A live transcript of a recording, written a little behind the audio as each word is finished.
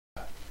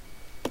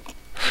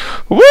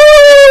Woo!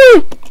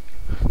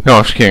 No,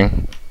 I'm just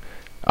kidding.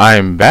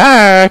 I'm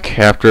back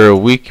after a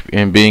week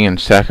in being in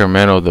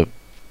Sacramento,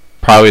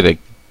 probably the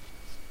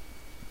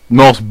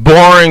most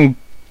boring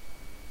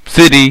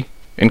city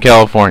in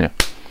California.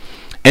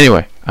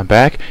 Anyway, I'm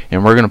back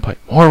and we're gonna play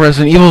more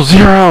Resident Evil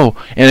 0.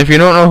 And if you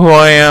don't know who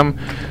I am,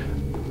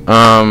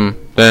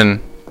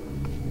 then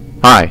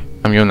hi,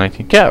 I'm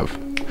Yo19 Kev.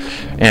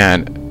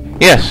 And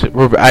yes,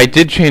 I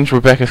did change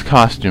Rebecca's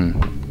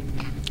costume.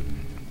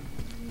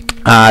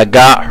 I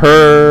got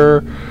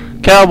her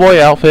cowboy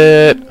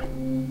outfit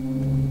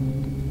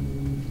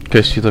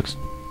because she looks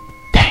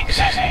dang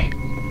sexy.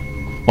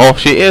 Well,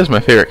 she is my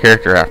favorite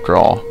character after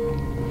all.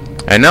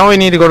 And now we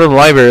need to go to the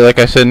library, like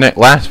I said in that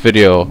last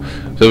video.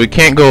 So we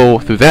can't go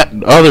through that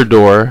other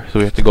door, so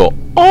we have to go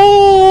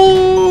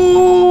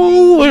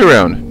all the way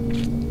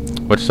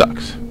around, which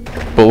sucks.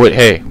 But wait,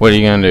 hey, what are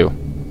you gonna do?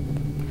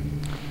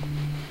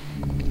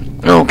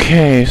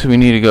 Okay, so we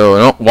need to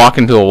go walk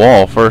into a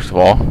wall first of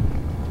all.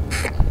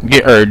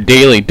 Get our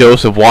daily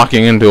dose of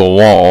walking into a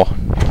wall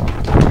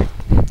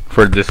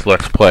for this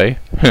Let's Play.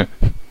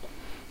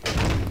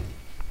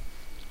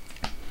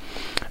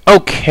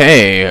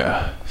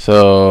 Okay,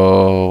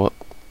 so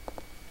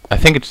I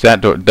think it's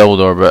that door, double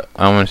door, but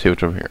I want to see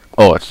what's over here.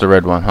 Oh, it's the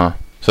red one, huh?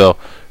 So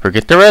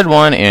forget the red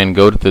one and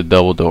go to the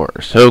double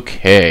doors.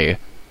 Okay,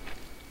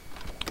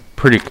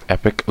 pretty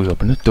epic. We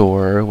open the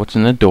door. What's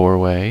in the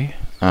doorway?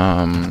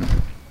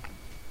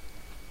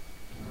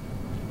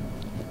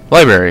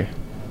 Library.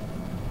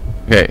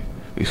 Okay,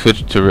 we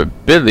switch to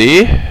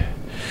Billy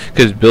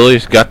because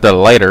Billy's got the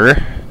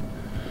lighter.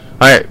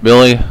 Alright,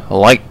 Billy,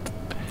 light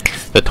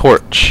the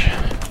torch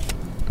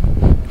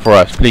for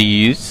us,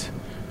 please.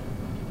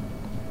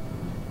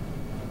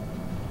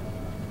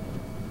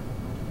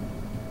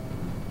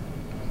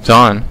 It's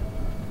on.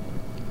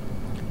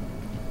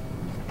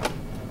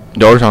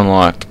 Door's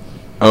unlocked.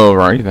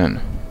 Alright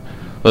then.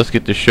 Let's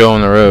get the show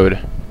on the road.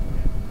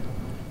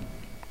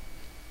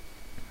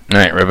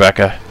 Alright,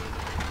 Rebecca.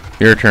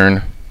 Your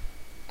turn.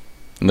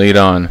 Lead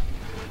on.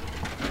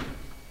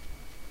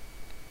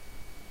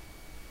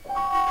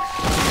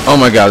 Oh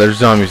my god, there's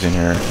zombies in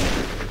here.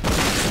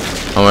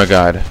 Oh my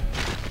god.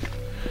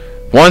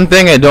 One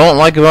thing I don't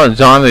like about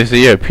zombies is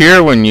they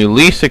appear when you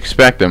least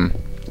expect them.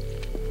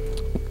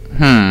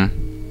 No,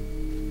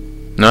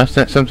 that's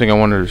not something I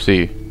wanted to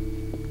see.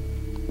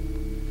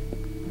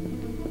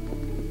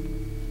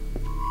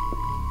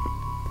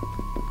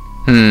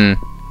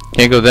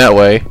 Can't go that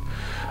way.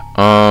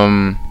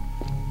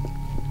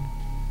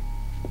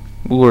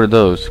 What are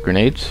those?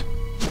 Grenades?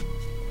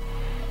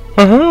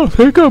 I'll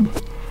take them.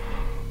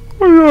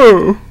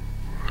 Oh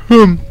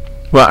no.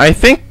 But I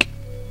think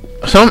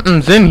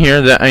something's in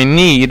here that I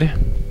need.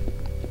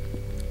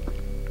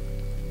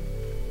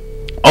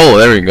 Oh,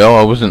 there we go.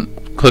 I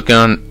wasn't clicking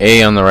on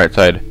A on the right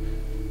side.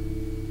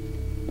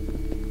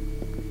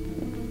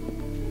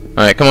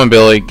 Alright, come on,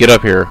 Billy. Get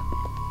up here.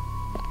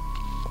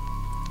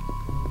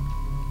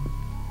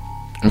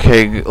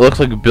 Okay, looks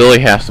like Billy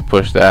has to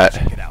push that.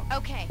 Check it out.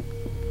 Okay.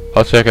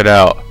 I'll check it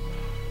out.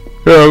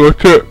 Yeah,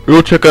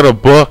 we'll check out a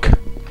book.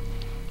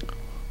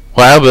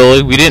 Wow,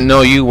 Billy, we didn't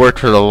know you worked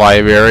for the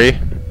library.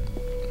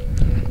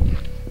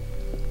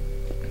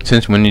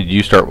 Since when did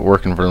you start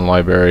working for the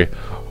library?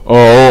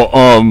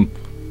 Oh,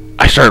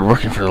 I started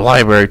working for the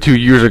library 2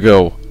 years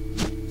ago.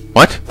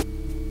 What?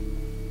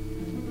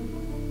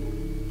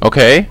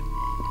 Okay.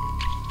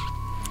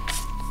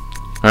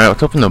 Alright,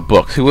 let's open the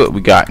book. See what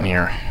we got in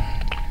here.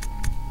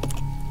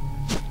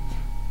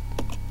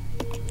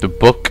 The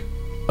Book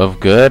of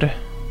Good.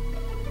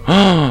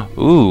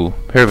 Ooh,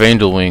 pair of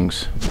angel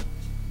wings.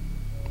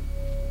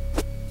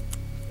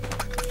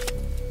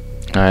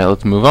 Alright,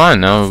 let's move on.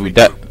 Now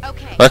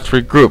let's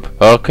regroup.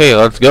 Okay,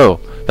 let's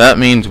go. That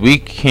means we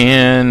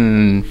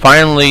can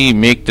finally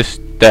make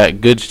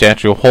that good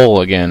statue whole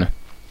again.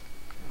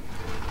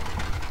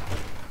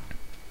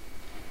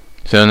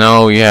 So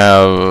now we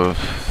have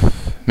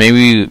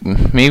maybe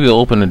we'll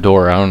open the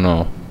door. I don't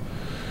know.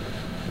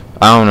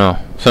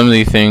 Some of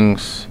these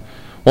things.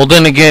 Well,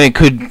 then again, it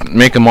could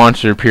make a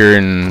monster appear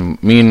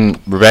and me and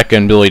Rebecca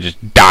and Billy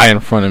just die in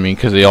front of me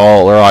because they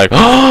all are like,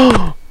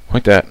 oh,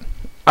 like that.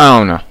 I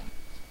don't know.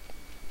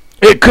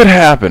 It could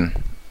happen.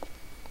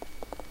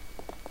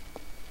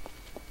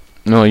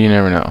 No, you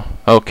never know.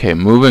 Okay,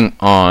 moving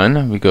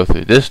on. We go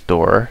through this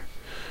door.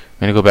 I'm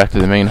gonna go back to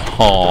the main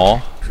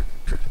hall.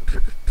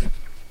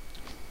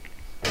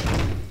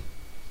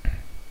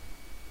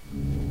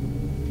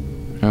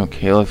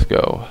 Okay, let's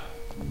go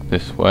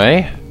this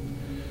way.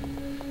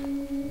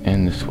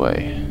 And this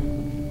way.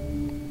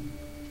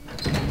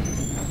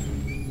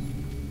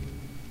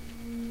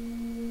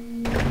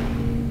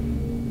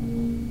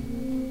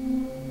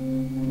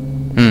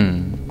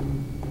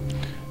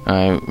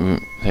 I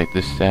take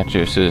this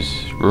statue. It says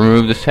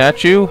remove the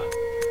statue.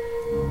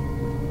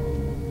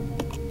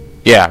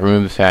 Yeah,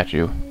 remove the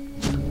statue.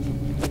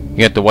 You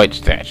got the white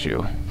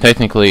statue.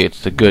 Technically,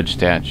 it's the good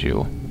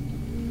statue.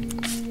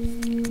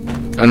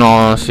 In all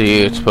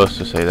honesty, it's supposed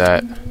to say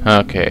that.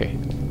 Okay.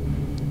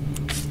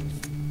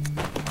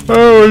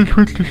 Oh, I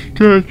put the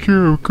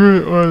statue of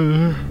good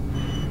on there.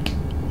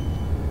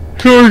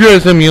 Sorry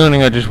guys, I'm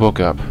yawning, I just woke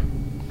up.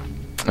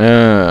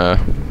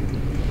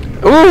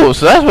 Ooh,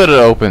 so that's what it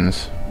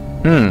opens.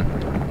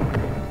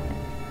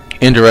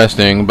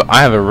 Interesting, but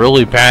I have a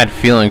really bad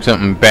feeling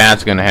something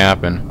bad's gonna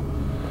happen.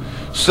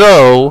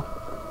 So,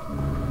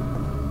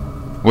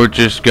 we're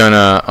just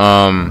gonna,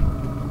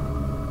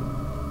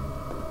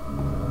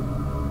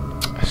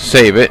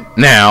 save it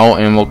now,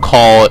 and we'll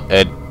call it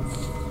a...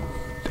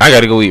 I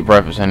gotta go eat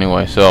breakfast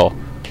anyway, so...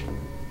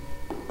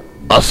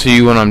 I'll see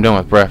you when I'm done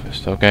with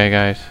breakfast, okay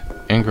guys?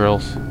 And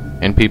girls,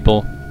 and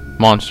people,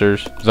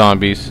 monsters,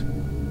 zombies,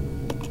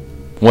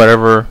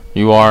 whatever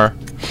you are.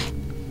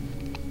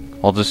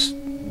 I'll just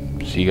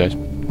see you guys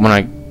when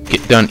I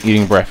get done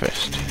eating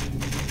breakfast.